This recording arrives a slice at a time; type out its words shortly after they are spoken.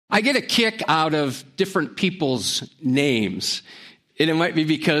I get a kick out of different people's names. And it might be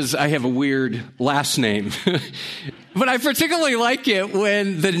because I have a weird last name. But I particularly like it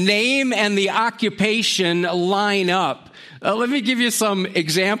when the name and the occupation line up. Let me give you some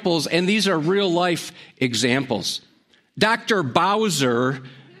examples, and these are real-life examples. Dr. Bowser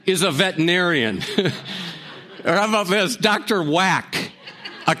is a veterinarian. Or how about this? Dr. Whack,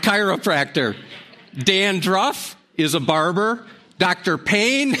 a chiropractor. Dan Druff is a barber. Dr.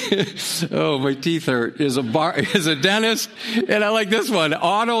 Payne, oh, my teeth hurt, is a dentist. And I like this one.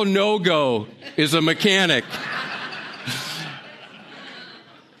 Otto No-Go is a mechanic.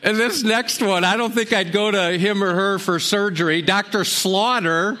 And this next one, I don't think I'd go to him or her for surgery. Dr.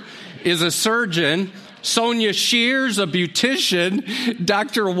 Slaughter is a surgeon. Sonia Shears, a beautician.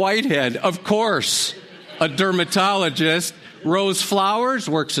 Dr. Whitehead, of course, a dermatologist. Rose Flowers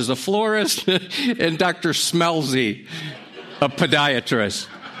works as a florist. And Dr. Smelzy, a podiatrist.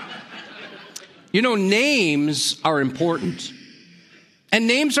 You know, names are important. And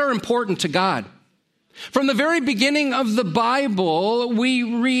names are important to God. From the very beginning of the Bible, we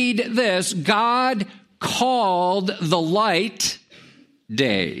read this: God called the light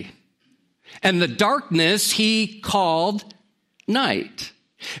day, and the darkness he called night.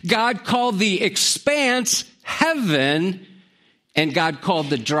 God called the expanse heaven, and God called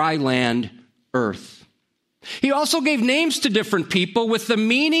the dry land earth. He also gave names to different people with the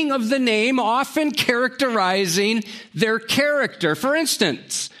meaning of the name often characterizing their character. For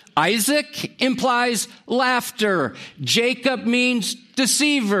instance, Isaac implies laughter. Jacob means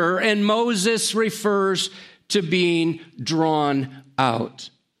deceiver. And Moses refers to being drawn out.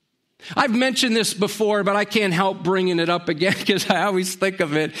 I've mentioned this before, but I can't help bringing it up again because I always think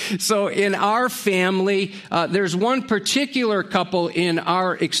of it. So in our family, there's one particular couple in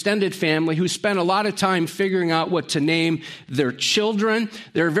our extended family who spent a lot of time figuring out what to name their children.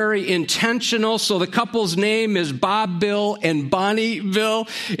 They're very intentional. So the couple's name is Bob Bill and Bonnie Bill,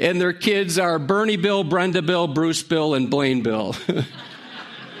 and their kids are Bernie Bill, Brenda Bill, Bruce Bill, and Blaine Bill.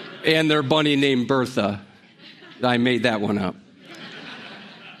 And their bunny named Bertha. I made that one up.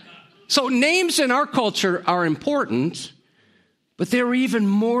 So names in our culture are important, but they're even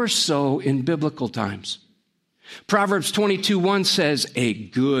more so in biblical times. Proverbs 22:1 says, "A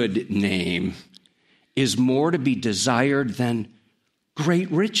good name is more to be desired than great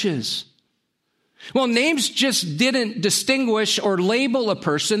riches." Well, names just didn't distinguish or label a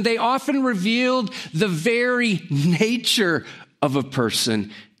person. They often revealed the very nature of a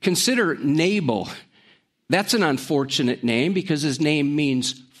person. Consider Nabal. That's an unfortunate name because his name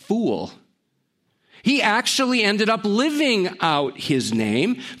means fool. He actually ended up living out his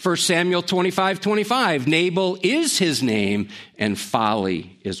name. 1 Samuel 25:25. Nabal is his name, and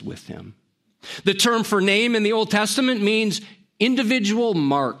folly is with him. The term for name in the Old Testament means individual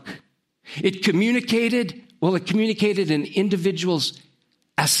mark. It communicated an individual's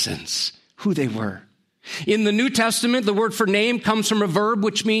essence, who they were. In the New Testament, the word for name comes from a verb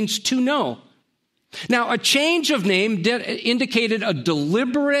which means to know. Now, a change of name indicated a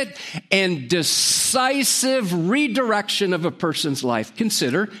deliberate and decisive redirection of a person's life.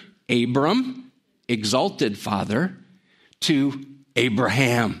 Consider Abram, exalted father, to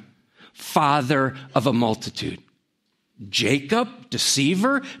Abraham, father of a multitude. Jacob,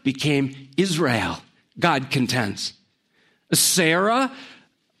 deceiver, became Israel, God contends. Sarai,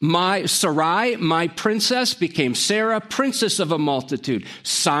 my princess, became Sarah, princess of a multitude.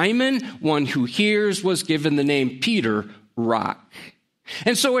 Simon, one who hears, was given the name Peter, rock.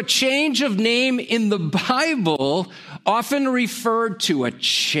 And so a change of name in the Bible often referred to a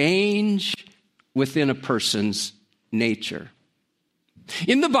change within a person's nature.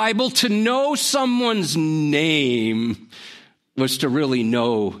 In the Bible, to know someone's name was to really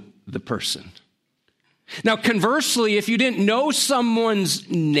know the person. Now, conversely, if you didn't know someone's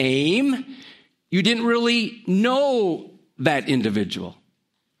name, you didn't really know that individual.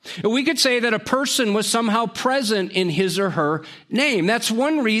 We could say that a person was somehow present in his or her name. That's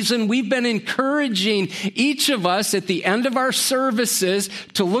one reason we've been encouraging each of us at the end of our services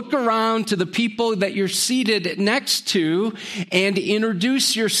to look around to the people that you're seated next to and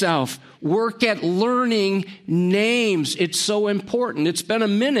introduce yourself. Work at learning names. It's so important. It's been a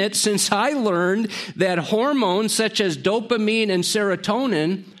minute since I learned that hormones such as dopamine and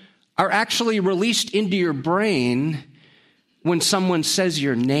serotonin are actually released into your brain when someone says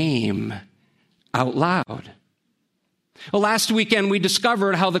your name out loud. Well, last weekend we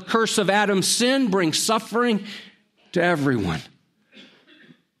discovered how the curse of Adam's sin brings suffering to everyone.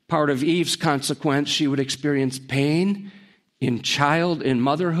 Part of Eve's consequence, she would experience pain in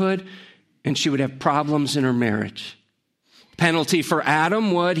motherhood, and she would have problems in her marriage. Penalty for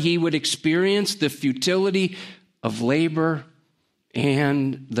Adam, what he would experience, the futility of labor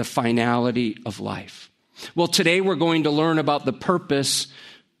and the finality of life. Well, today we're going to learn about the purpose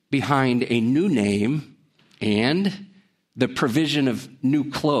behind a new name and the provision of new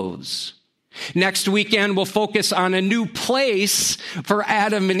clothes. Next weekend, we'll focus on a new place for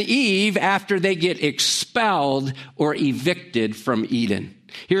Adam and Eve after they get expelled or evicted from Eden.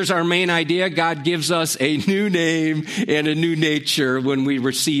 Here's our main idea. God gives us a new name and a new nature when we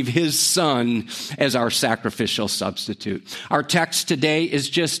receive his Son as our sacrificial substitute. Our text today is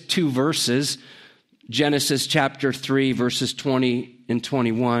just 2 verses, Genesis chapter 3, verses 20 and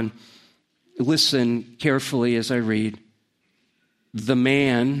 21. Listen carefully as I read. The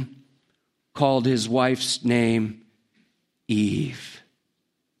man called his wife's name Eve.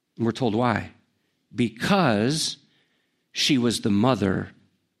 And we're told why. Because she was the mother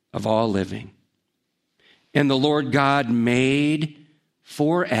of all living. And the Lord God made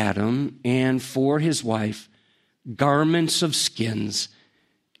for Adam and for his wife garments of skins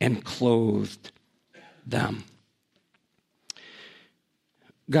and clothed them.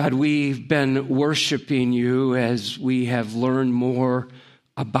 God, we've been worshiping you as we have learned more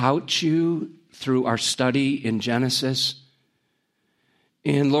about you through our study in Genesis.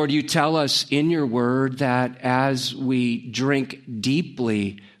 And Lord, you tell us in your word that as we drink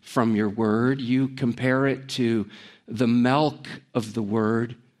deeply from your word, you compare it to the milk of the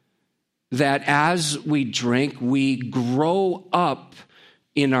word, that as we drink, we grow up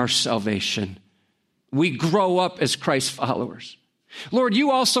in our salvation. We grow up as Christ followers. Lord,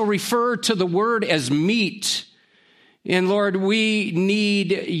 you also refer to the word as meat. And Lord, we need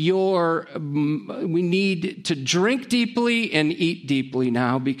to drink deeply and eat deeply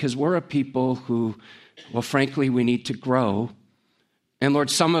now because we're a people who, well, frankly, we need to grow. And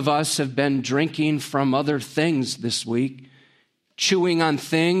Lord, some of us have been drinking from other things this week, chewing on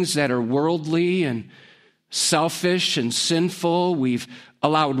things that are worldly and selfish and sinful. We've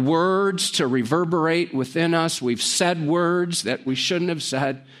allowed words to reverberate within us. We've said words that we shouldn't have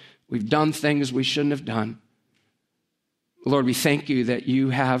said. We've done things we shouldn't have done. Lord, we thank you that you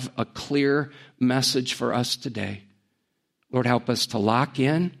have a clear message for us today. Lord, help us to lock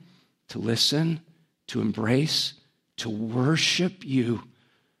in, to listen, to embrace, to worship you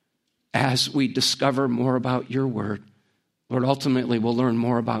as we discover more about your word. Lord, ultimately we'll learn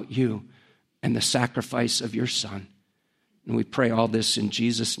more about you and the sacrifice of your Son. And we pray all this in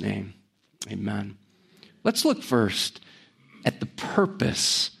Jesus' name. Amen. Let's look first at the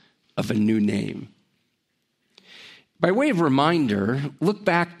purpose of a new name. By way of reminder, look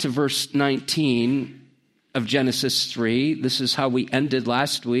back to verse 19 of Genesis 3. This is how we ended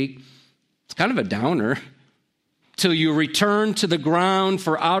last week. It's kind of a downer. Till you return to the ground,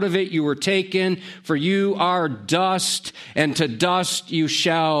 for out of it you were taken, for you are dust, and to dust you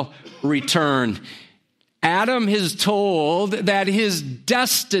shall return. Adam is told that his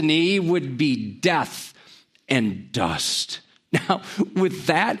destiny would be death and dust. Now, with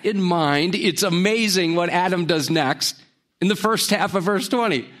that in mind, it's amazing what Adam does next in the first half of verse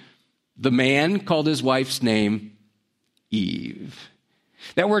 20. The man called his wife's name Eve.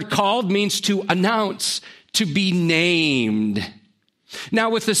 That word called means to announce, to be named. Now,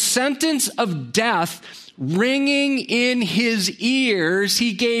 with the sentence of death ringing in his ears,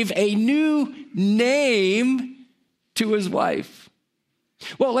 he gave a new name to his wife.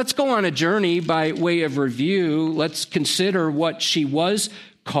 Well, let's go on a journey by way of review. Let's consider what she was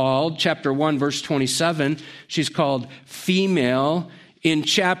called. Chapter 1, verse 27, she's called female. In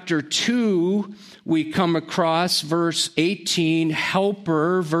chapter 2, we come across verse 18,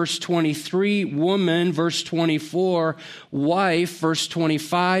 helper, verse 23, woman, verse 24, wife, verse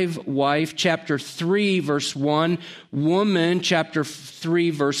 25, wife, chapter 3, verse 1, woman, chapter 3,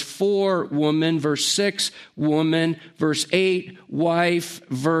 verse 4, woman, verse 6, woman, verse 8, wife,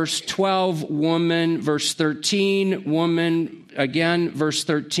 verse 12, woman, verse 13, woman, again, verse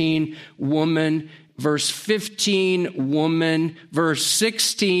 13, woman, verse 15, woman, verse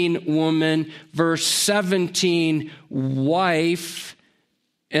 16, woman, verse 17, wife,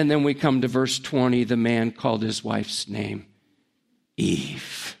 and then we come to verse 20, the man called his wife's name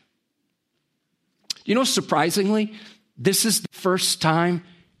Eve. You know, surprisingly, this is the first time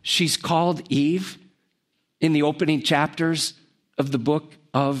she's called Eve in the opening chapters of the book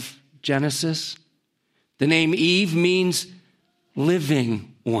of Genesis. The name Eve means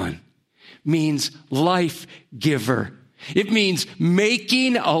living one. Means life giver. It means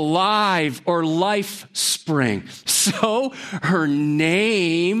making alive or life spring. So her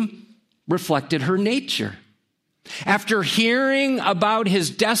name reflected her nature. After hearing about his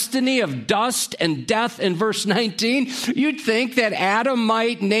destiny of dust and death in verse 19, you'd think that Adam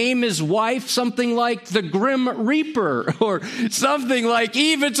might name his wife something like the Grim Reaper or something like,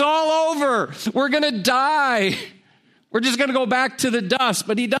 Eve, it's all over. We're going to die. We're just going to go back to the dust.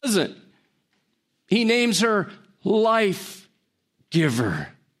 But he doesn't. He names her Life Giver.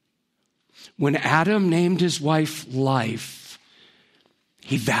 When Adam named his wife Life,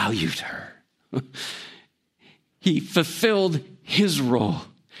 he valued her. He fulfilled his role,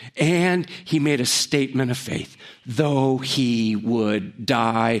 and he made a statement of faith. Though he would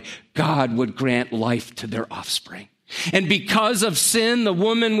die, God would grant life to their offspring. And because of sin, the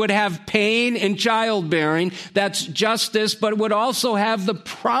woman would have pain in childbearing. That's justice, but would also have the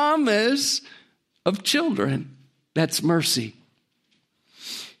promise of children. That's mercy.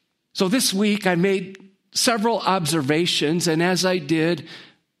 So this week I made several observations, and as I did,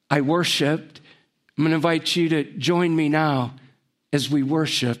 I worshiped. I'm going to invite you to join me now as we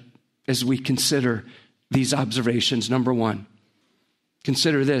worship, as we consider these observations. Number one,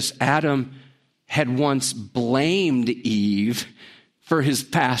 consider this. Adam had once blamed Eve for his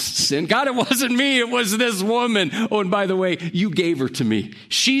past sin. God, it wasn't me, it was this woman. Oh, and by the way, you gave her to me.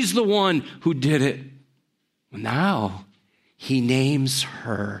 She's the one who did it. Now he names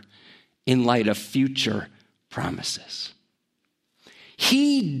her in light of future promises.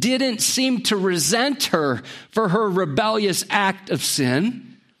 He didn't seem to resent her for her rebellious act of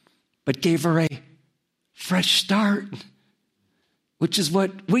sin, but gave her a fresh start, which is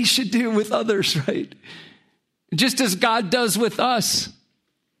what we should do with others, right? Just as God does with us.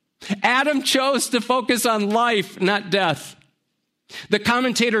 Adam chose to focus on life, not death. The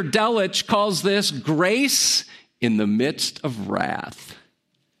commentator Delitzsch calls this grace in the midst of wrath.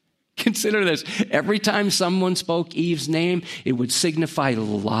 Consider this. Every time someone spoke Eve's name, it would signify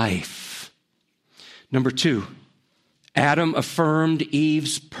life. Number two, Adam affirmed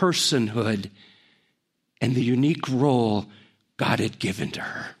Eve's personhood and the unique role God had given to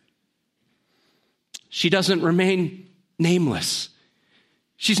her. She doesn't remain nameless.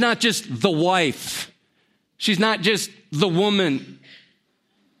 She's not just the wife. She's not just the woman.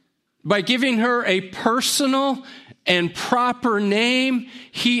 By giving her a personal and proper name,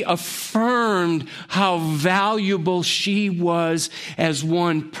 he affirmed how valuable she was as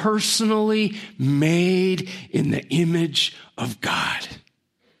one personally made in the image of God.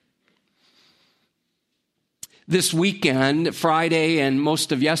 This weekend, Friday and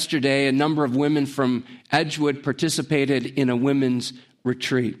most of yesterday, a number of women from Edgewood participated in a women's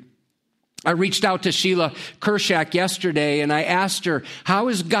retreat. I reached out to Sheila Kershak yesterday and I asked her, how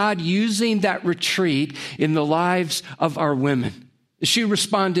is God using that retreat in the lives of our women? She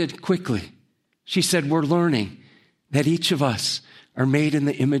responded quickly. She said, we're learning that each of us are made in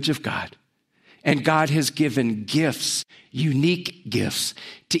the image of God. And God has given gifts, unique gifts,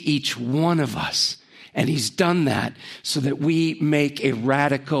 to each one of us. And he's done that so that we make a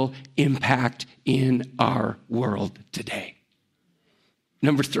radical impact in our world today.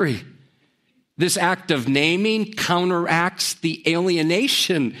 Number three, this act of naming counteracts the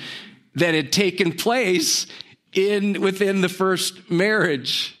alienation that had taken place within the first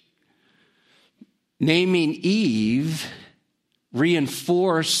marriage. Naming Eve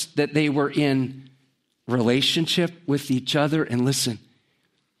reinforced that they were in relationship with each other. And listen,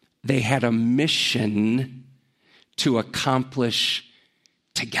 they had a mission to accomplish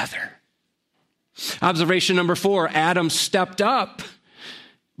together. Observation number 4, Adam stepped up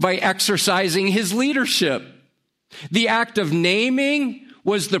by exercising his leadership. The act of naming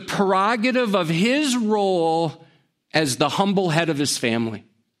was the prerogative of his role as the humble head of his family.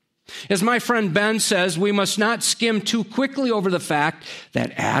 As my friend Ben says, we must not skim too quickly over the fact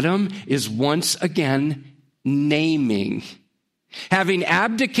that Adam is once again naming. Having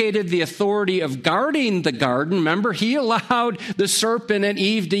abdicated the authority of guarding the garden, remember, he allowed the serpent and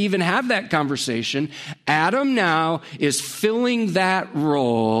Eve to even have that conversation. Adam now is filling that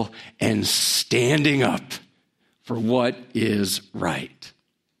role and standing up for what is right.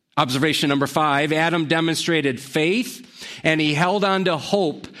 Observation number 5, Adam demonstrated faith and he held on to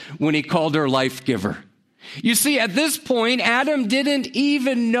hope when he called her life giver. You see, at this point, Adam didn't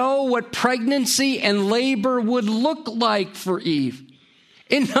even know what pregnancy and labor would look like for Eve.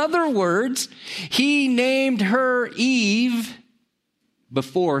 In other words, he named her Eve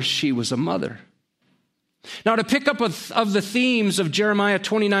before she was a mother. Now, to pick up of the themes of Jeremiah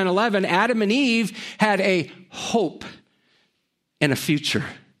 29:11, Adam and Eve had a hope and a future.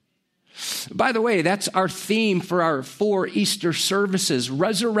 By the way, that's our theme for our 4 Easter services,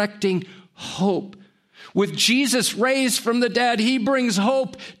 resurrecting hope. With Jesus raised from the dead, he brings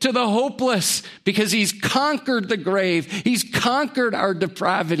hope to the hopeless because he's conquered the grave. He's conquered our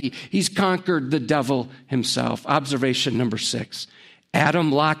depravity. He's conquered the devil himself. Observation number 6.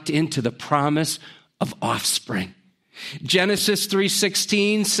 Adam locked into the promise of offspring. Genesis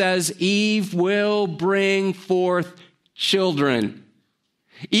 3:16 says, Eve will bring forth children.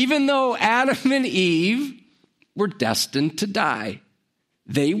 Even though Adam and Eve were destined to die,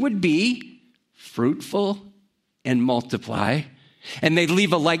 they would be fruitful and multiply, and they'd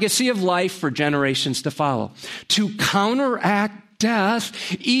leave a legacy of life for generations to follow. To counteract death,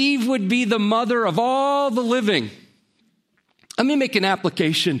 Eve would be the mother of all the living. Let me make an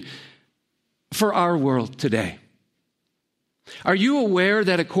application for our world today. Are you aware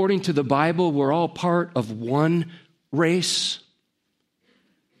that according to the Bible, we're all part of one race?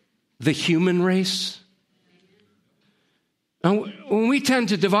 The human race? Now, when we tend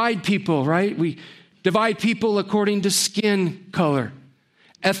to divide people, right? We divide people according to skin color,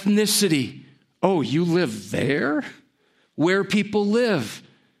 ethnicity. Oh, you live there? Where people live.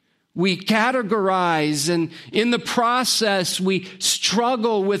 We categorize, and in the process, we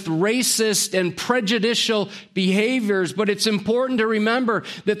struggle with racist and prejudicial behaviors. But it's important to remember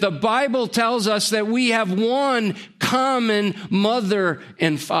that the Bible tells us that we have one common mother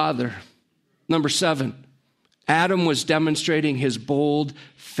and father. Number 7, Adam was demonstrating his bold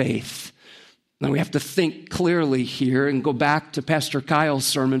faith. Now we have to think clearly here and go back to Pastor Kyle's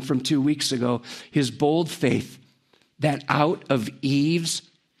sermon from 2 weeks ago. His bold faith that out of Eve's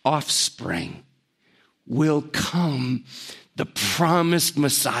offspring will come the promised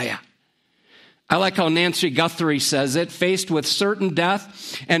Messiah. I like how Nancy Guthrie says it. Faced with certain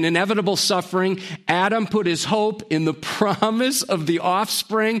death and inevitable suffering, Adam put his hope in the promise of the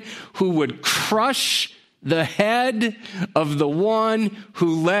offspring who would crush the head of the one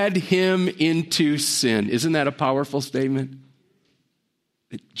who led him into sin. Isn't that a powerful statement?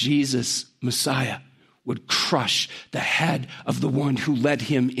 That Jesus, Messiah, would crush the head of the one who led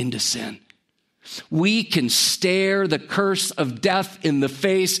him into sin. We can stare the curse of death in the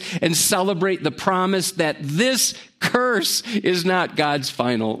face and celebrate the promise that this curse is not God's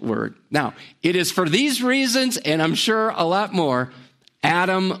final word. Now, it is for these reasons, and I'm sure a lot more,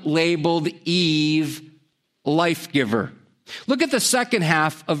 Adam labeled Eve life giver. Look at the second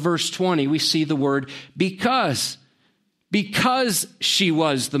half of verse 20. We see the word because she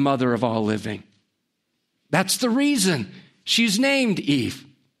was the mother of all living. That's the reason she's named Eve.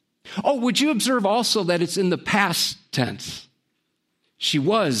 Oh, would you observe also that it's in the past tense? She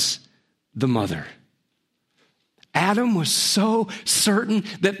was the mother. Adam was so certain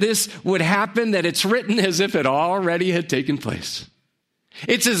that this would happen that it's written as if it already had taken place.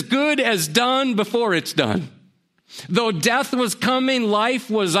 It's as good as done before it's done. Though death was coming, life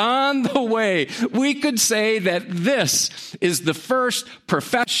was on the way. We could say that this is the first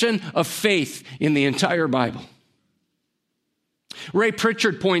profession of faith in the entire Bible. Ray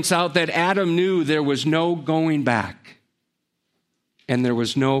Pritchard points out that Adam knew there was no going back and there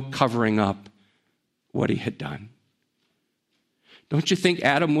was no covering up what he had done. Don't you think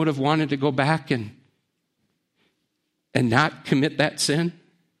Adam would have wanted to go back and not commit that sin?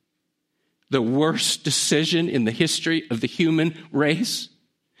 The worst decision in the history of the human race.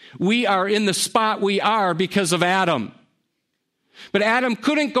 We are in the spot we are because of Adam. But Adam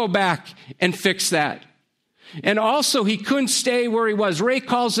couldn't go back and fix that. And also, he couldn't stay where he was. Ray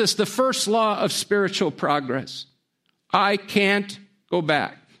calls this the first law of spiritual progress. I can't go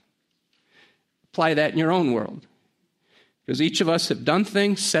back. Apply that in your own world. Because each of us have done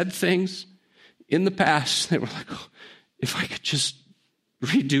things, said things in the past that were like, oh, if I could just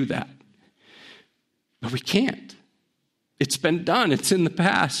redo that. But we can't. It's been done. It's in the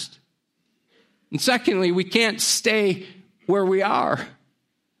past. And secondly, we can't stay where we are.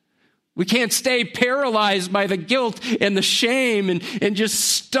 We can't stay paralyzed by the guilt and the shame and just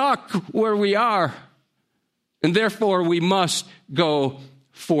stuck where we are. And therefore, we must go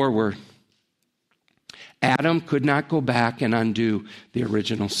forward. Adam could not go back and undo the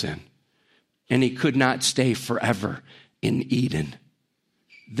original sin. And he could not stay forever in Eden.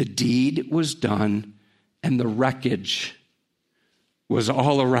 The deed was done, and the wreckage was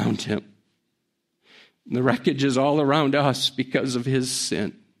all around him. And the wreckage is all around us because of his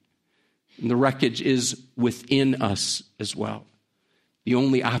sin. And the wreckage is within us as well. The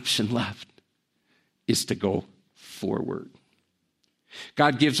only option left is to go forward.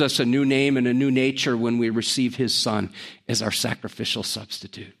 God gives us a new name and a new nature when we receive his Son as our sacrificial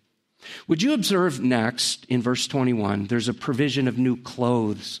substitute. Would you observe next in verse 21, there's a provision of new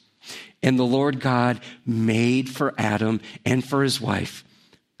clothes. And the Lord God made for Adam and for his wife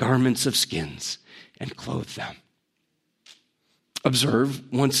garments of skins and clothed them.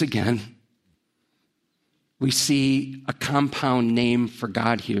 Observe, once again, we see a compound name for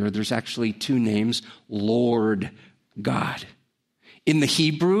God here. There's actually two names, Lord God. In the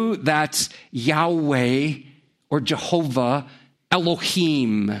Hebrew, that's Yahweh or Jehovah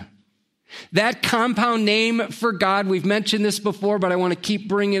Elohim. That compound name for God, we've mentioned this before, but I want to keep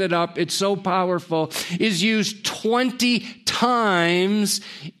bringing it up. It's so powerful, is used 20 times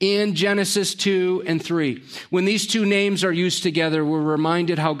in Genesis 2 and 3. When these two names are used together, we're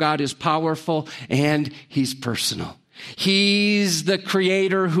reminded how God is powerful and he's personal. He's the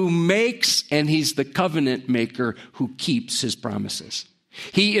creator who makes, and he's the covenant maker who keeps his promises.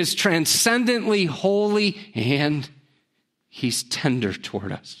 He is transcendently holy, and he's tender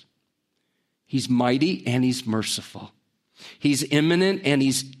toward us. He's mighty and he's merciful. He's immanent and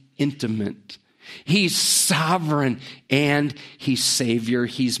he's intimate. He's sovereign and he's Savior.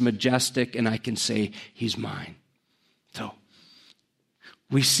 He's majestic, and I can say he's mine. So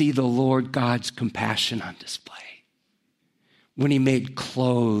we see the Lord God's compassion on display when he made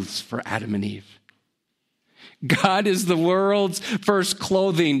clothes for Adam and Eve. God is the world's first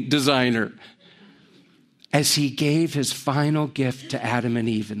clothing designer as he gave his final gift to Adam and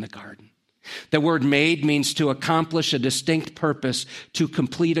Eve in the garden. The word made means to accomplish a distinct purpose, to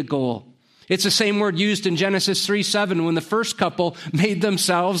complete a goal. It's the same word used in Genesis 3:7 when the first couple made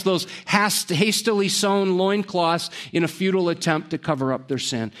themselves those hastily sewn loincloths in a futile attempt to cover up their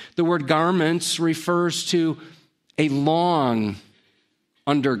sin. The word garments refers to a long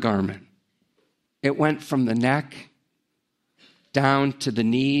undergarment. It went from the neck down to the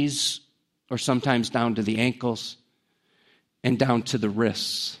knees, or sometimes down to the ankles, and down to the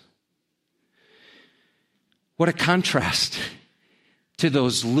wrists. What a contrast to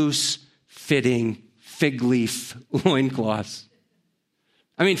those loose-fitting fig leaf loincloths.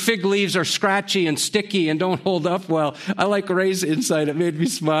 I mean, fig leaves are scratchy and sticky and don't hold up well. I like Ray's insight. It made me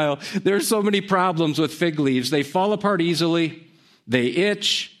smile. There's so many problems with fig leaves. They fall apart easily. They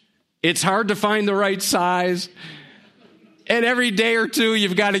itch. It's hard to find the right size. And every day or two,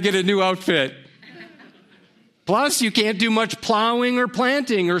 you've got to get a new outfit. Plus, you can't do much plowing or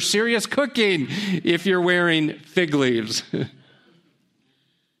planting or serious cooking if you're wearing fig leaves.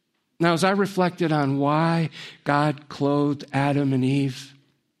 Now, as I reflected on why God clothed Adam and Eve,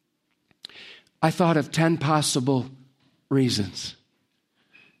 I thought of 10 possible reasons.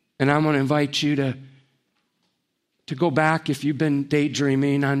 And I'm going to invite you to go back if you've been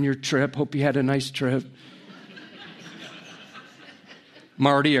daydreaming on your trip. Hope you had a nice trip.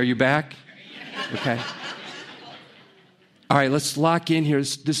 Marty, are you back? Okay. All right, let's lock in here.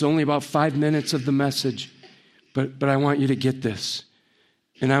 This is only about 5 minutes of the message, but I want you to get this.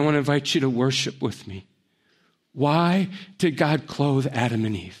 And I want to invite you to worship with me. Why did God clothe Adam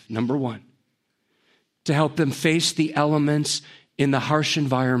and Eve? Number one, to help them face the elements in the harsh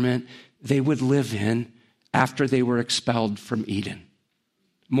environment they would live in after they were expelled from Eden.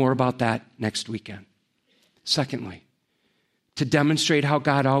 More about that next weekend. Secondly, to demonstrate how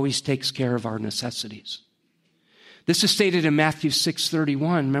God always takes care of our necessities. This is stated in Matthew 6:31.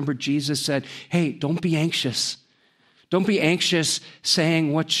 Remember, Jesus said, hey, don't be anxious. Don't be anxious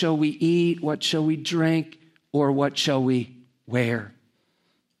saying, what shall we eat? What shall we drink? Or what shall we wear?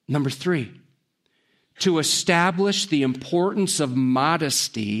 Number three, to establish the importance of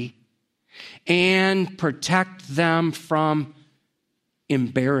modesty and protect them from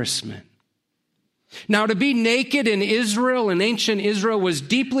embarrassment. Now, to be naked in Israel, in ancient Israel, was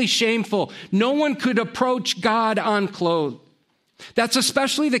deeply shameful. No one could approach God unclothed. That's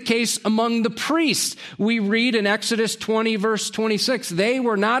especially the case among the priests. We read in Exodus 20, verse 26, they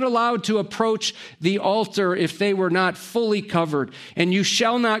were not allowed to approach the altar if they were not fully covered. And you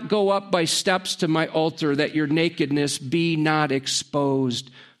shall not go up by steps to my altar, that your nakedness be not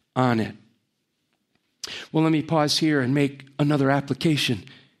exposed on it. Well, let me pause here and make another application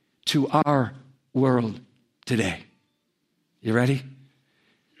to our world today. You ready?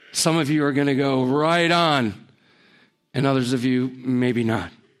 Some of you are going to go right on, and others of you maybe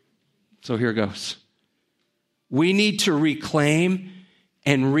not. So here goes. We need to reclaim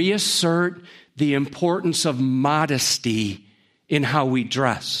and reassert the importance of modesty in how we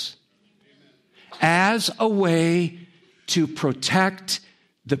dress as a way to protect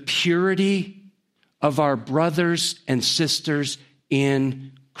the purity of our brothers and sisters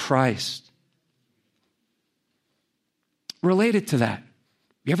in Christ. Related to that,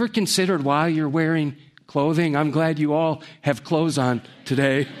 you ever considered why you're wearing clothing? I'm glad you all have clothes on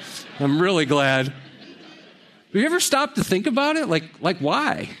today. I'm really glad. Have you ever stopped to think about it? Like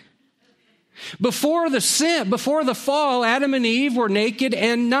why? Before the fall, Adam and Eve were naked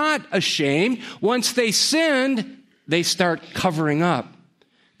and not ashamed. Once they sinned, they start covering up.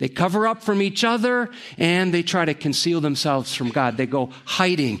 They cover up from each other and they try to conceal themselves from God. They go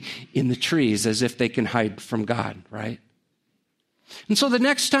hiding in the trees as if they can hide from God, right? And so the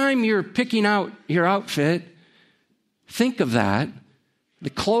next time you're picking out your outfit, think of that. The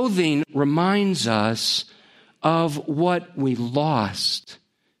clothing reminds us of what we lost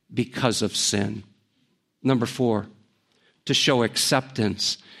because of sin. Number 4, to show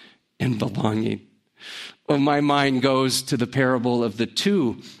acceptance and belonging. Well, my mind goes to the parable of the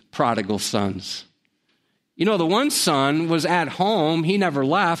 2 prodigal sons. You know, the one son was at home. He never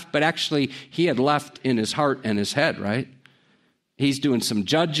left, but actually he had left in his heart and his head, right? He's doing some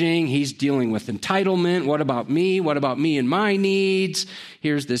judging. He's dealing with entitlement. What about me? What about me and my needs?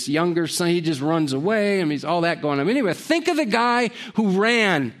 Here's this younger son. He just runs away. I mean, he's all that going on. Anyway, think of the guy who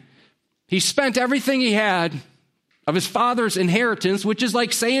ran. He spent everything he had of his father's inheritance, which is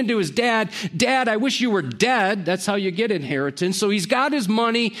like saying to his dad, Dad, I wish you were dead. That's how you get inheritance. So he's got his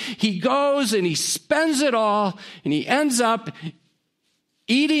money. He goes and he spends it all, and he ends up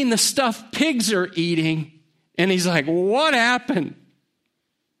eating the stuff pigs are eating. And he's like, what happened?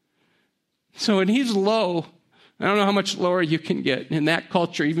 So when he's low, I don't know how much lower you can get in that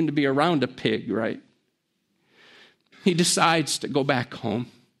culture, even to be around a pig, right? He decides to go back home,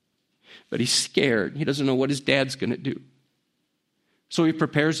 but he's scared. He doesn't know what his dad's going to do. So he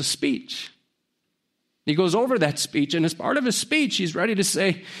prepares a speech. He goes over that speech, and as part of his speech, he's ready to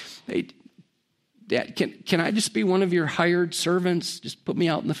say, hey, Dad, can I just be one of your hired servants? Just put me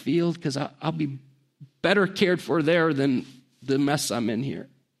out in the field because I'll be better cared for there than the mess I'm in here.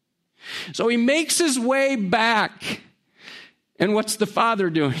 So he makes his way back. And what's the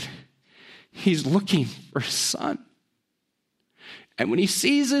father doing? He's looking for his son. And when he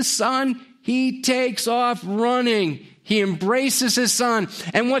sees his son, he takes off running. He embraces his son.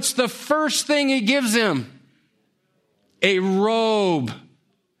 And what's the first thing he gives him? A robe.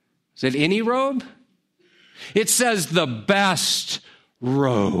 Is it any robe? It says the best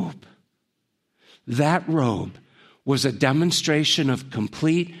robe. That robe was a demonstration of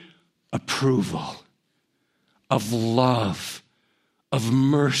complete approval, of love, of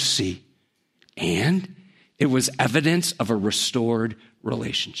mercy, and it was evidence of a restored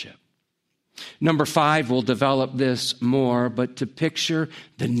relationship. Number 5, we'll develop this more, but to picture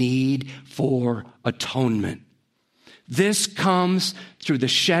the need for atonement. This comes through the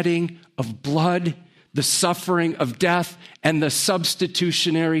shedding of blood, the suffering of death, and the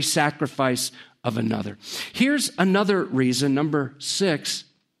substitutionary sacrifice of another. Here's another reason, number 6,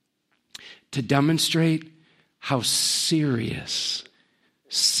 to demonstrate how serious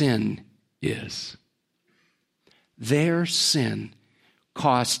sin is. Their sin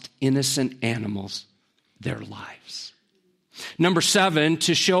cost innocent animals their lives. Number 7,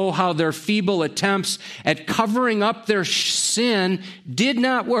 to show how their feeble attempts at covering up their sin did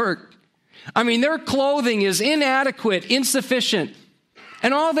not work. I mean, their clothing is inadequate, insufficient.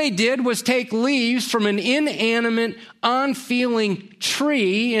 And all they did was take leaves from an inanimate, unfeeling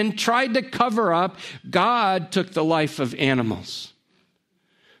tree and tried to cover up. God took the life of animals.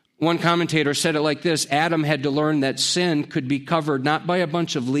 One commentator said it like this: Adam had to learn that sin could be covered not by a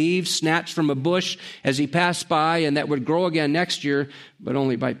bunch of leaves snatched from a bush as he passed by and that would grow again next year, but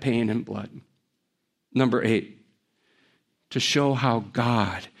only by pain and blood. Number 8, to show how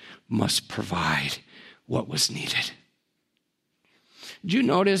God must provide what was needed. Did you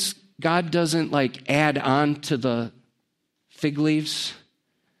notice God doesn't add on to the fig leaves?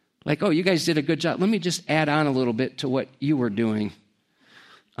 Like, oh, you guys did a good job. Let me just add on a little bit to what you were doing.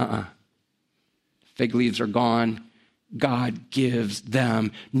 Fig leaves are gone. God gives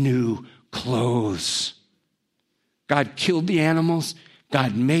them new clothes. God killed the animals.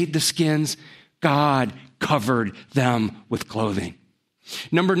 God made the skins. God covered them with clothing.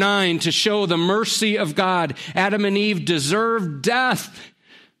 Number 9, to show the mercy of God. Adam and Eve deserved death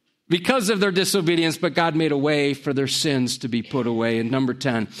because of their disobedience, but God made a way for their sins to be put away. And number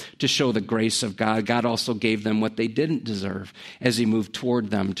 10, to show the grace of God. God also gave them what they didn't deserve as he moved toward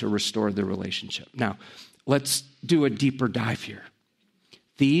them to restore the relationship. Now, let's do a deeper dive here.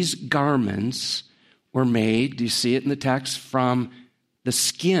 These garments were made, do you see it in the text, from the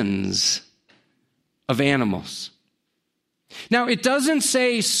skins of animals. Now, it doesn't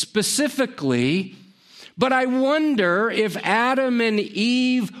say specifically, but I wonder if Adam and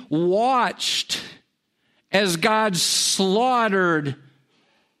Eve watched as God slaughtered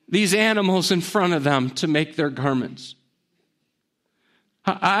these animals in front of them to make their garments.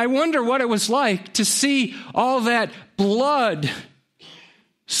 I wonder what it was like to see all that blood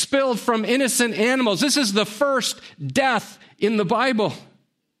spilled from innocent animals. This is the first death in the Bible.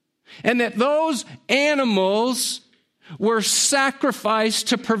 And that those animals were sacrificed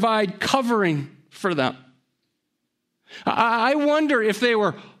to provide covering for them. I wonder if they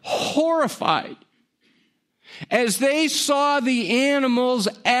were horrified as they saw the animals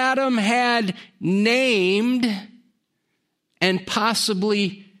Adam had named and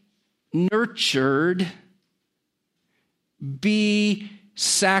possibly nurtured be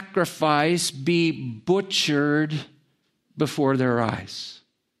sacrificed, be butchered before their eyes.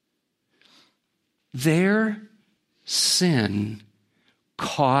 Their sin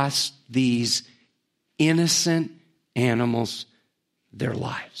cost these innocent animals their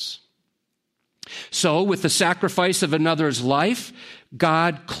lives. So, with the sacrifice of another's life,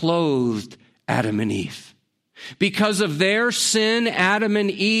 God clothed Adam and Eve. Because of their sin, Adam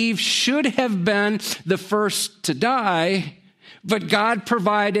and Eve should have been the first to die, but God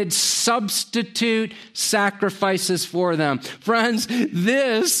provided substitute sacrifices for them. Friends,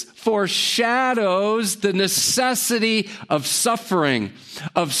 this foreshadows the necessity of suffering,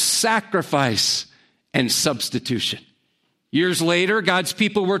 of sacrifice, and substitution. Years later, God's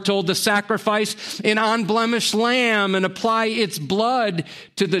people were told to sacrifice an unblemished lamb and apply its blood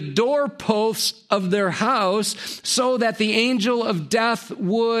to the doorposts of their house so that the angel of death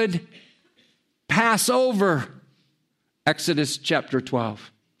would pass over. Exodus chapter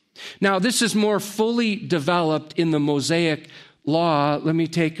 12. Now, this is more fully developed in the Mosaic law. Let me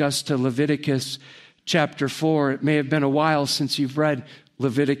take us to Leviticus chapter 4. It may have been a while since you've read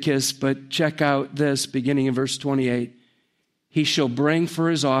Leviticus, but check out this, beginning in verse 28. He shall bring for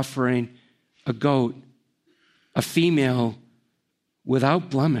his offering a goat, a female without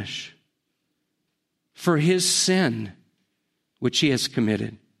blemish, for his sin which he has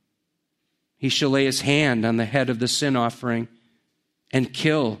committed. He shall lay his hand on the head of the sin offering and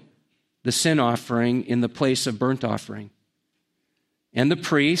kill the sin offering in the place of burnt offering. And the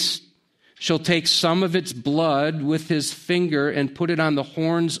priest shall take some of its blood with his finger and put it on the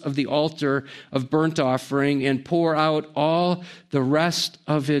horns of the altar of burnt offering and pour out all the rest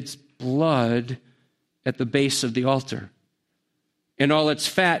of its blood at the base of the altar. And all its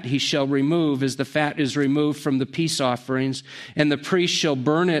fat he shall remove as the fat is removed from the peace offerings, and the priest shall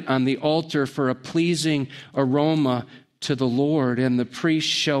burn it on the altar for a pleasing aroma to the Lord. And the priest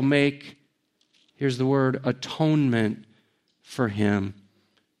shall make, here's the word, atonement for him,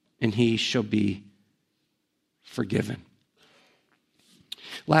 and he shall be forgiven.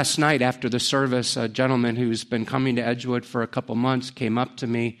 Last night after the service, a gentleman who's been coming to Edgewood for a couple months came up to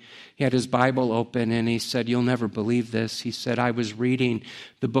me. He had his Bible open and he said, "You'll never believe this." He said, "I was reading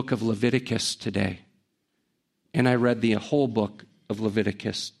the book of Leviticus today, and I read the whole book of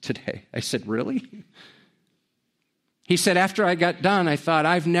Leviticus today." I said, "Really?" He said, "After I got done, I thought,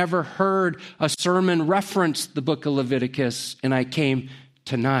 I've never heard a sermon reference the book of Leviticus, and I came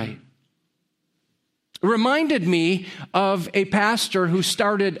tonight." It reminded me of a pastor who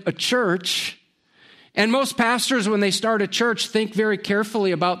started a church. And most pastors, when they start a church, think very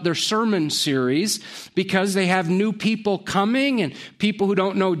carefully about their sermon series because they have new people coming and people who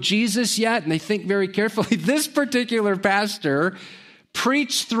don't know Jesus yet, and they think very carefully. This particular pastor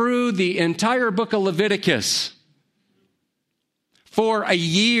preached through the entire book of Leviticus for a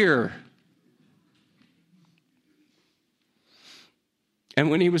year.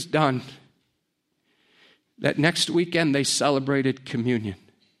 And when he was done, that next weekend they celebrated communion.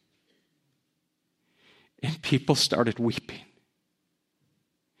 And people started weeping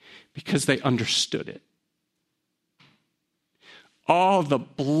because they understood it. All the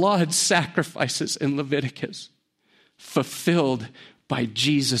blood sacrifices in Leviticus fulfilled by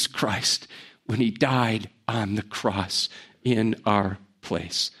Jesus Christ when he died on the cross in our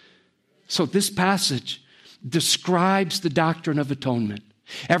place. So this passage describes the doctrine of atonement.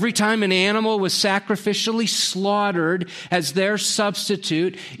 Every time an animal was sacrificially slaughtered as their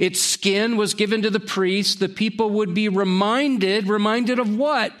substitute, its skin was given to the priest. The people would be reminded of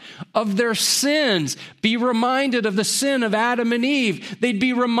what? Of their sins. Be reminded of the sin of Adam and Eve. They'd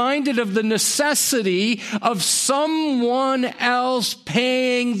be reminded of the necessity of someone else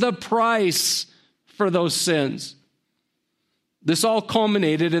paying the price for those sins. This all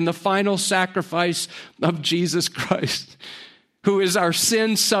culminated in the final sacrifice of Jesus Christ, who is our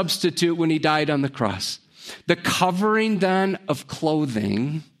sin substitute when he died on the cross. The covering then of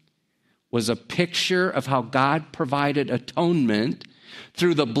clothing was a picture of how God provided atonement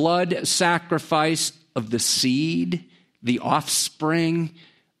through the blood sacrifice of the seed, the offspring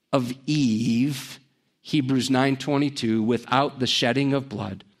of Eve. Hebrews 9:22, without the shedding of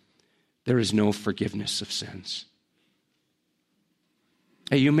blood, there is no forgiveness of sins.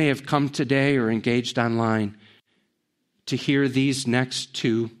 Hey, you may have come today or engaged online to hear these next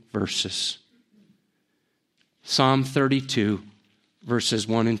two verses. Psalm 32, verses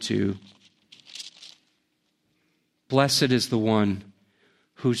 1 and 2. Blessed is the one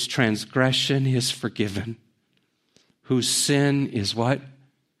whose transgression is forgiven, whose sin is what?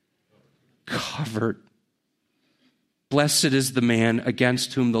 Covered. Blessed is the man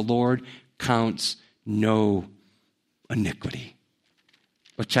against whom the Lord counts no iniquity.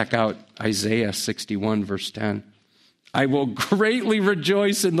 Well, check out Isaiah 61, verse 10. I will greatly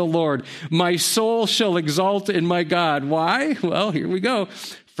rejoice in the Lord. My soul shall exult in my God. Why? Well, here we go.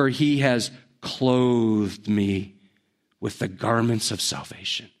 For he has clothed me with the garments of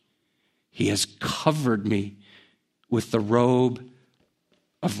salvation. He has covered me with the robe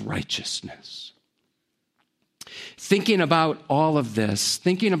of righteousness. Thinking about all of this,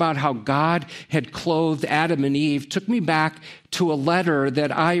 thinking about how God had clothed Adam and Eve, took me back to a letter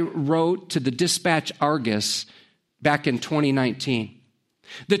that I wrote to the Dispatch Argus back in 2019.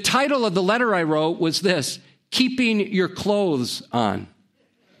 The title of the letter I wrote was this: Keeping Your Clothes On.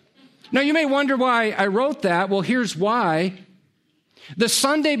 Now, you may wonder why I wrote that. Well, here's why. The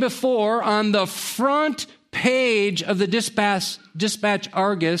Sunday before, on the front page of the Dispatch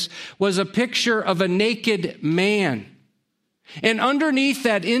Argus was a picture of a naked man. And underneath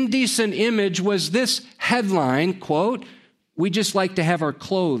that indecent image was this headline, quote, "We just like to have our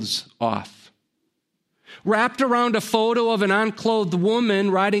clothes off." Wrapped around a photo of an unclothed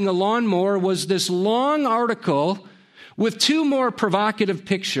woman riding a lawnmower was this long article with two more provocative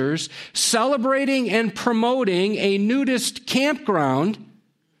pictures celebrating and promoting a nudist campground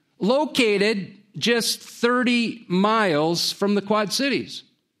located just 30 miles from the Quad Cities.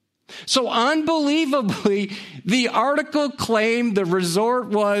 So unbelievably, the article claimed the resort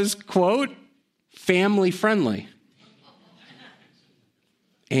was, quote, family friendly.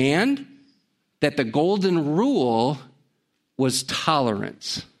 And that the golden rule was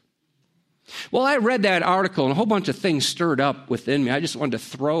tolerance. Well, I read that article and a whole bunch of things stirred up within me. I just wanted to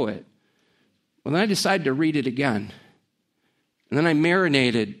throw it. Well, then I decided to read it again. And then I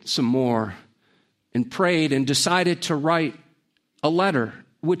marinated some more and prayed and decided to write a letter,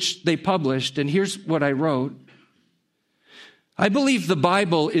 which they published. And here's what I wrote. I believe the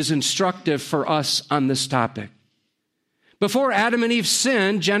Bible is instructive for us on this topic. Before Adam and Eve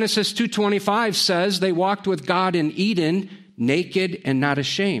sinned, Genesis 2:25 says they walked with God in Eden, naked and not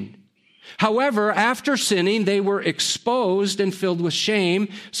ashamed. However, after sinning, they were exposed and filled with shame,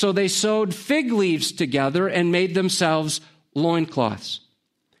 so they sewed fig leaves together and made themselves loincloths.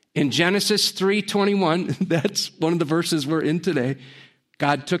 In Genesis 3:21, that's one of the verses we're in today,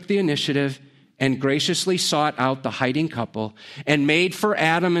 God took the initiative and graciously sought out the hiding couple and made for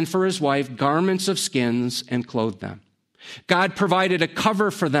Adam and for his wife garments of skins and clothed them. God provided a cover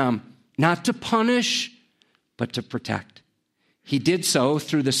for them, not to punish, but to protect. He did so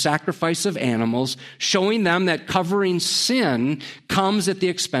through the sacrifice of animals, showing them that covering sin comes at the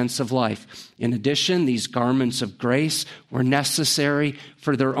expense of life. In addition, these garments of grace were necessary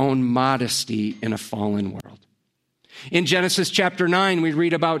for their own modesty in a fallen world. In Genesis chapter 9, we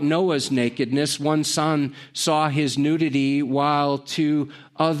read about Noah's nakedness. One son saw his nudity while two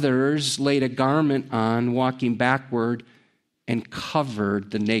others laid a garment on, walking backward, and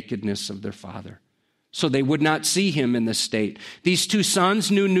covered the nakedness of their father, so they would not see him in this state. These two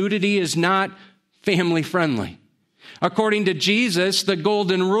sons knew nudity is not family friendly. According to Jesus, the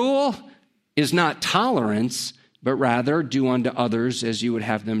golden rule is not tolerance, but rather do unto others as you would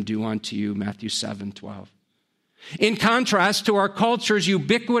have them do unto you, Matthew 7:12. In contrast to our culture's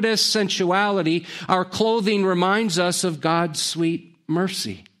ubiquitous sensuality, our clothing reminds us of God's sweet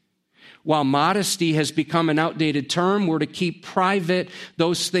mercy. While modesty has become an outdated term, we're to keep private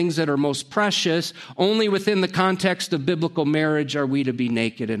those things that are most precious. Only within the context of biblical marriage are we to be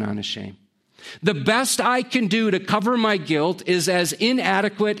naked and unashamed. The best I can do to cover my guilt is as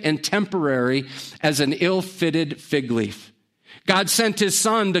inadequate and temporary as an ill-fitted fig leaf. God sent his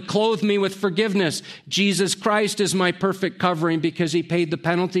son to clothe me with forgiveness. Jesus Christ is my perfect covering because he paid the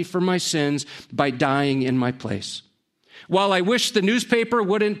penalty for my sins by dying in my place. While I wish the newspaper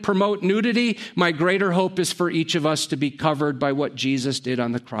wouldn't promote nudity, my greater hope is for each of us to be covered by what Jesus did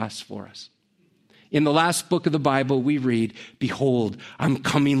on the cross for us. In the last book of the Bible, we read, "Behold, I'm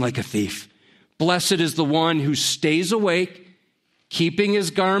coming like a thief. Blessed is the one who stays awake, keeping his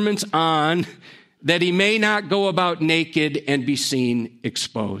garments on, that he may not go about naked and be seen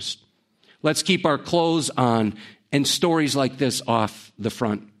exposed." Let's keep our clothes on and stories like this off the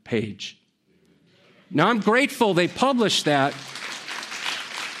front page. Now, I'm grateful they published that.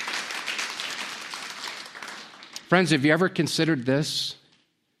 Friends, have you ever considered this?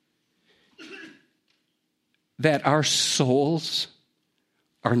 that our souls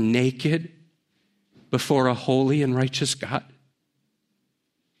are naked before a holy and righteous God?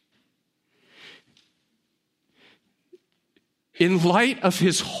 In light of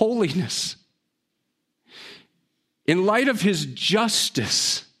his holiness, in light of his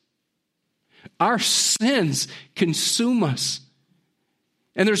justice, our sins consume us.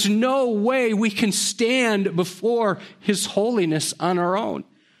 And there's no way we can stand before his holiness on our own.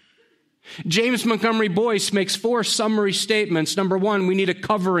 James Montgomery Boyce makes 4 summary statements. Number 1, we need a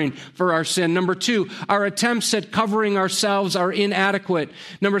covering for our sin. Number 2, our attempts at covering ourselves are inadequate.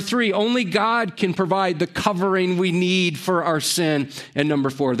 Number 3, only God can provide the covering we need for our sin. And number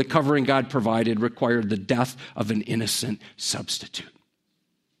 4, the covering God provided required the death of an innocent substitute.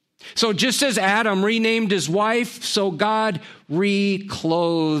 So just as Adam renamed his wife, so God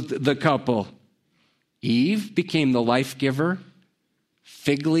reclothed the couple. Eve became the life giver.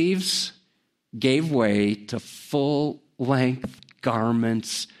 Fig leaves gave way to full-length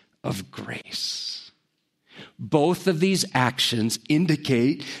garments of grace. Both of these actions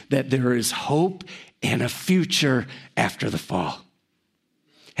indicate that there is hope and a future after the fall.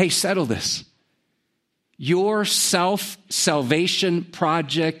 Hey, settle this. Your self-salvation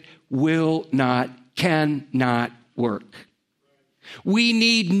project cannot work. We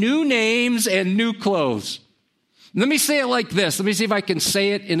need new names and new clothes. Let me say it like this. Let me see if I can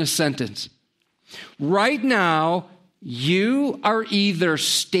say it in a sentence. Right now, you are either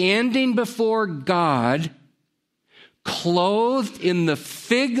standing before God, clothed in the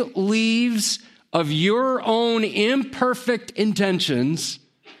fig leaves of your own imperfect intentions,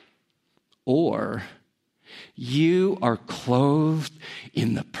 or you are clothed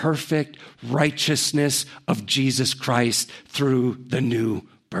in the perfect righteousness of Jesus Christ through the new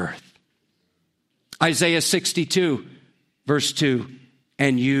birth. Isaiah 62, verse 2,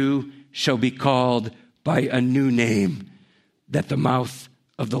 and you shall be called by a new name that the mouth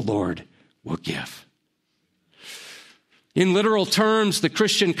of the Lord will give. In literal terms, the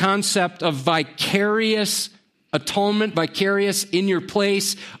Christian concept of vicarious atonement, vicarious in your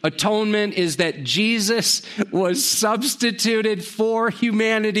place atonement, is that Jesus was substituted for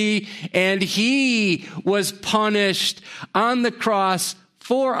humanity and he was punished on the cross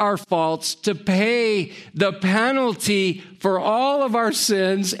for our faults to pay the penalty for all of our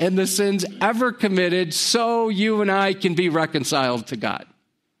sins and the sins ever committed so you and I can be reconciled to God.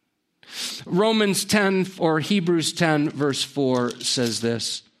 Romans 10 or Hebrews 10 verse 4 says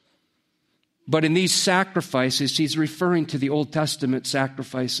this. But in these sacrifices, he's referring to the Old Testament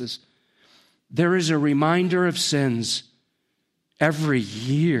sacrifices, there is a reminder of sins every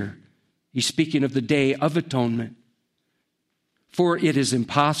year. He's speaking of the Day of Atonement. For it is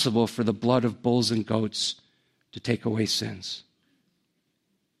impossible for the blood of bulls and goats to take away sins.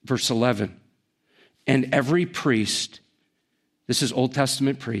 Verse 11, and every priest, this is Old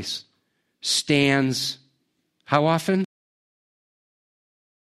Testament priest, stands, how often?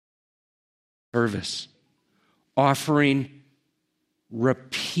 Service, offering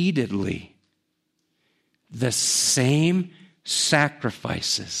repeatedly the same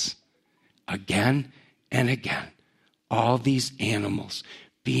sacrifices again and again. All these animals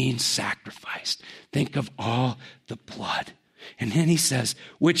being sacrificed. Think of all the blood. And then he says,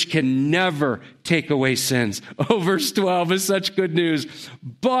 which can never take away sins. Oh, verse 12 is such good news.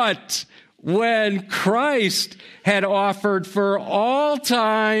 But when Christ had offered for all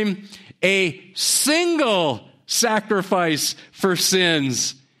time a single sacrifice for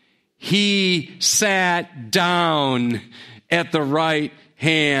sins, he sat down at the right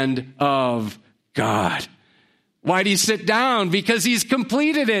hand of God. Why do you sit down? Because he's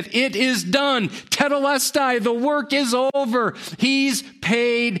completed it. It is done. Tetelestai, the work is over. He's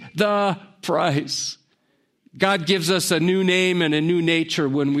paid the price. God gives us a new name and a new nature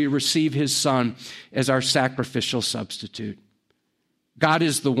when we receive his Son as our sacrificial substitute. God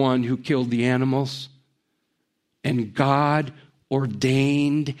is the one who killed the animals, and God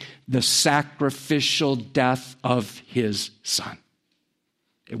ordained the sacrificial death of his Son.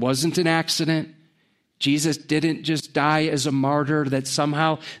 It wasn't an accident. Jesus didn't just die as a martyr that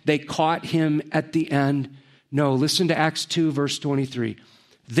somehow they caught him at the end. No, listen to Acts 2, verse 23.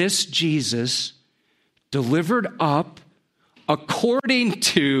 This Jesus delivered up according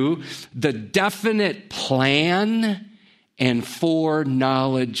to the definite plan and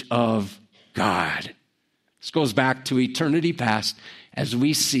foreknowledge of God. This goes back to eternity past, as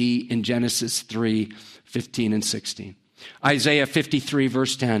we see in Genesis 3, 15 and 16. Isaiah 53,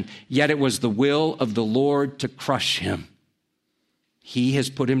 verse 10, yet it was the will of the Lord to crush him. He has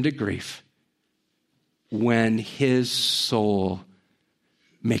put him to grief when his soul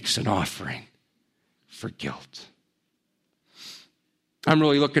makes an offering for guilt. I'm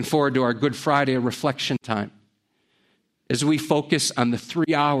really looking forward to our Good Friday reflection time as we focus on the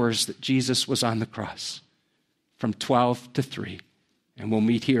 3 hours that Jesus was on the cross, from 12 to 3. And we'll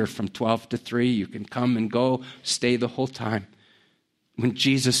meet here from 12 to 3. You can come and go, stay the whole time, when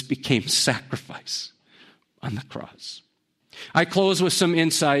Jesus became sacrifice on the cross. I close with some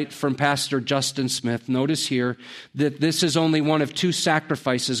insight from Pastor Justin Smith. Notice here that this is only one of 2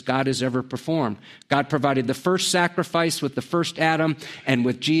 sacrifices God has ever performed. God provided the first sacrifice with the first Adam and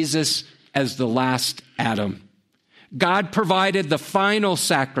with Jesus as the last Adam. God provided the final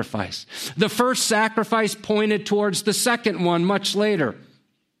sacrifice. The first sacrifice pointed towards the second one much later.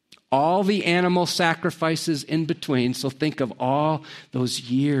 All the animal sacrifices in between, so think of all those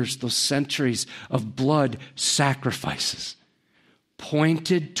years, those centuries of blood sacrifices,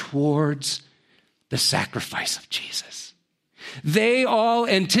 pointed towards the sacrifice of Jesus. They all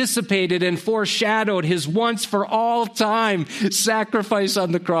anticipated and foreshadowed his once for all time sacrifice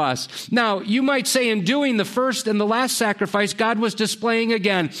on the cross. Now, you might say in doing the first and the last sacrifice, God was displaying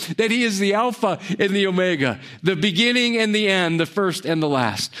again that he is the Alpha and the Omega, the beginning and the end, the first and the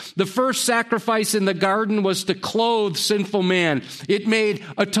last. The first sacrifice in the garden was to clothe sinful man. It made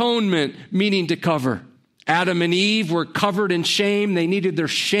atonement, meaning to cover. Adam and Eve were covered in shame. They needed their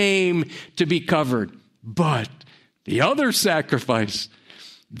shame to be covered. But the other sacrifice,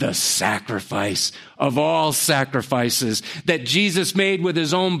 the sacrifice of all sacrifices that Jesus made with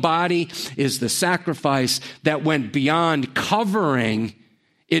his own body, is the sacrifice that went beyond covering.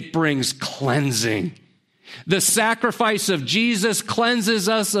 It brings cleansing. The sacrifice of Jesus cleanses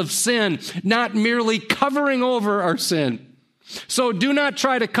us of sin, not merely covering over our sin. So do not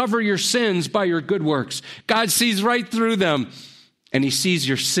try to cover your sins by your good works. God sees right through them, and he sees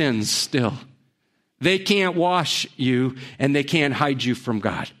your sins still. They can't wash you, and they can't hide you from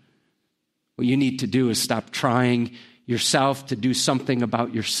God. What you need to do is stop trying yourself to do something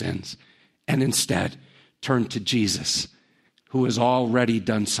about your sins, and instead turn to Jesus, who has already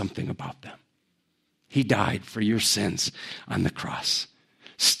done something about them. He died for your sins on the cross.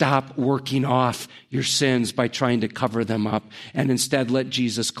 Stop working off your sins by trying to cover them up, and instead let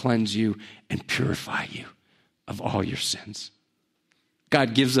Jesus cleanse you and purify you of all your sins.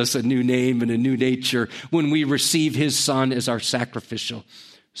 God gives us a new name and a new nature when we receive his Son as our sacrificial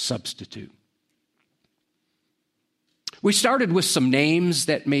substitute. We started with some names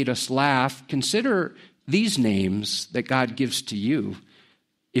that made us laugh. Consider these names that God gives to you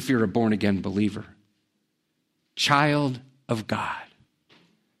if you're a born-again believer. Child of God.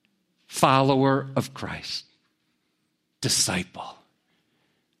 Follower of Christ. Disciple.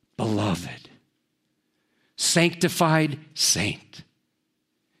 Beloved. Sanctified saint.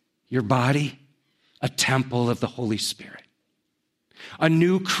 Your body, a temple of the Holy Spirit. A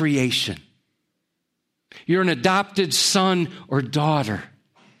new creation. You're an adopted son or daughter.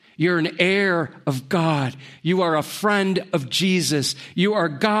 You're an heir of God. You are a friend of Jesus. You are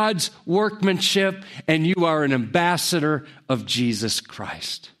God's workmanship, and you are an ambassador of Jesus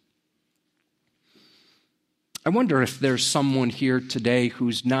Christ. I wonder if there's someone here today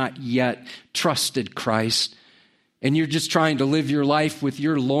who's not yet trusted Christ, and you're just trying to live your life with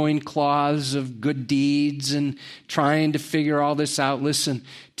your loincloths of good deeds and trying to figure all this out. Listen,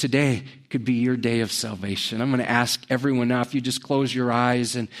 today could be your day of salvation. I'm going to ask everyone now, if you just close your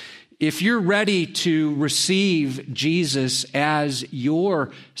eyes, and if you're ready to receive Jesus as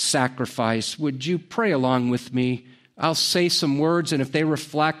your sacrifice, would you pray along with me? I'll say some words, and if they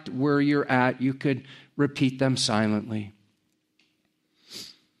reflect where you're at, you could repeat them silently.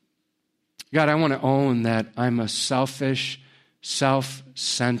 God, I want to own that I'm a selfish,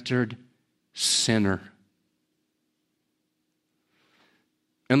 self-centered sinner.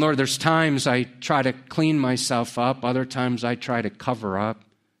 And Lord, there's times I try to clean myself up. Other times I try to cover up.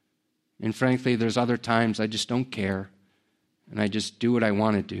 And frankly, there's other times I just don't care. And I just do what I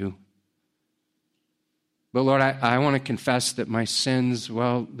want to do. But Lord, I want to confess that my sins,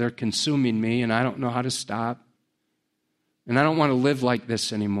 well, they're consuming me, and I don't know how to stop. And I don't want to live like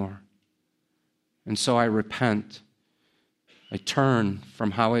this anymore. And so I repent. I turn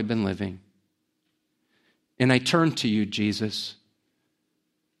from how I've been living. And I turn to you, Jesus,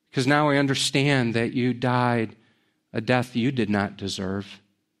 because now I understand that you died a death you did not deserve.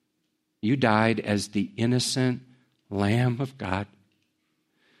 You died as the innocent Lamb of God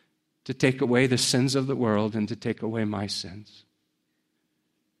to take away the sins of the world and to take away my sins.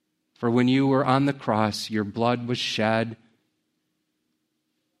 For when you were on the cross, your blood was shed,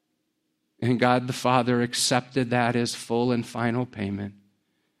 and God the Father accepted that as full and final payment,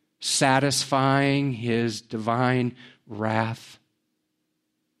 satisfying his divine wrath.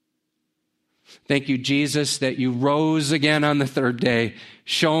 Thank you, Jesus, that you rose again on the third day,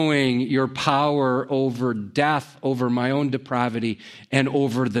 showing your power over death, over my own depravity, and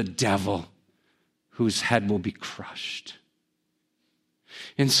over the devil, whose head will be crushed.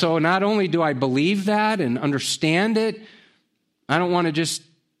 And so not only do I believe that and understand it, I don't want to just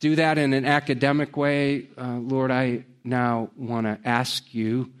do that in an academic way. Lord, I now want to ask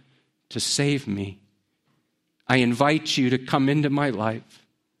you to save me. I invite you to come into my life.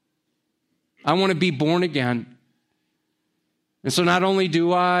 I want to be born again. And so not only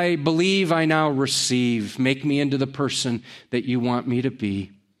do I believe, I now receive. Make me into the person that you want me to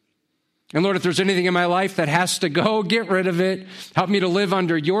be. And Lord, if there's anything in my life that has to go, get rid of it. Help me to live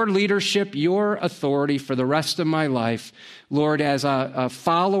under your leadership, your authority for the rest of my life. Lord, as a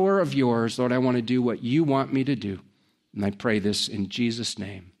follower of yours, Lord, I want to do what you want me to do. And I pray this in Jesus'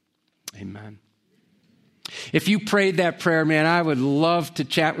 name. Amen. If you prayed that prayer, man, I would love to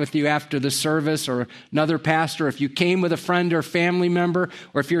chat with you after the service, or another pastor. If you came with a friend or family member,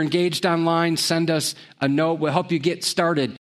 or if you're engaged online, send us a note. We'll help you get started.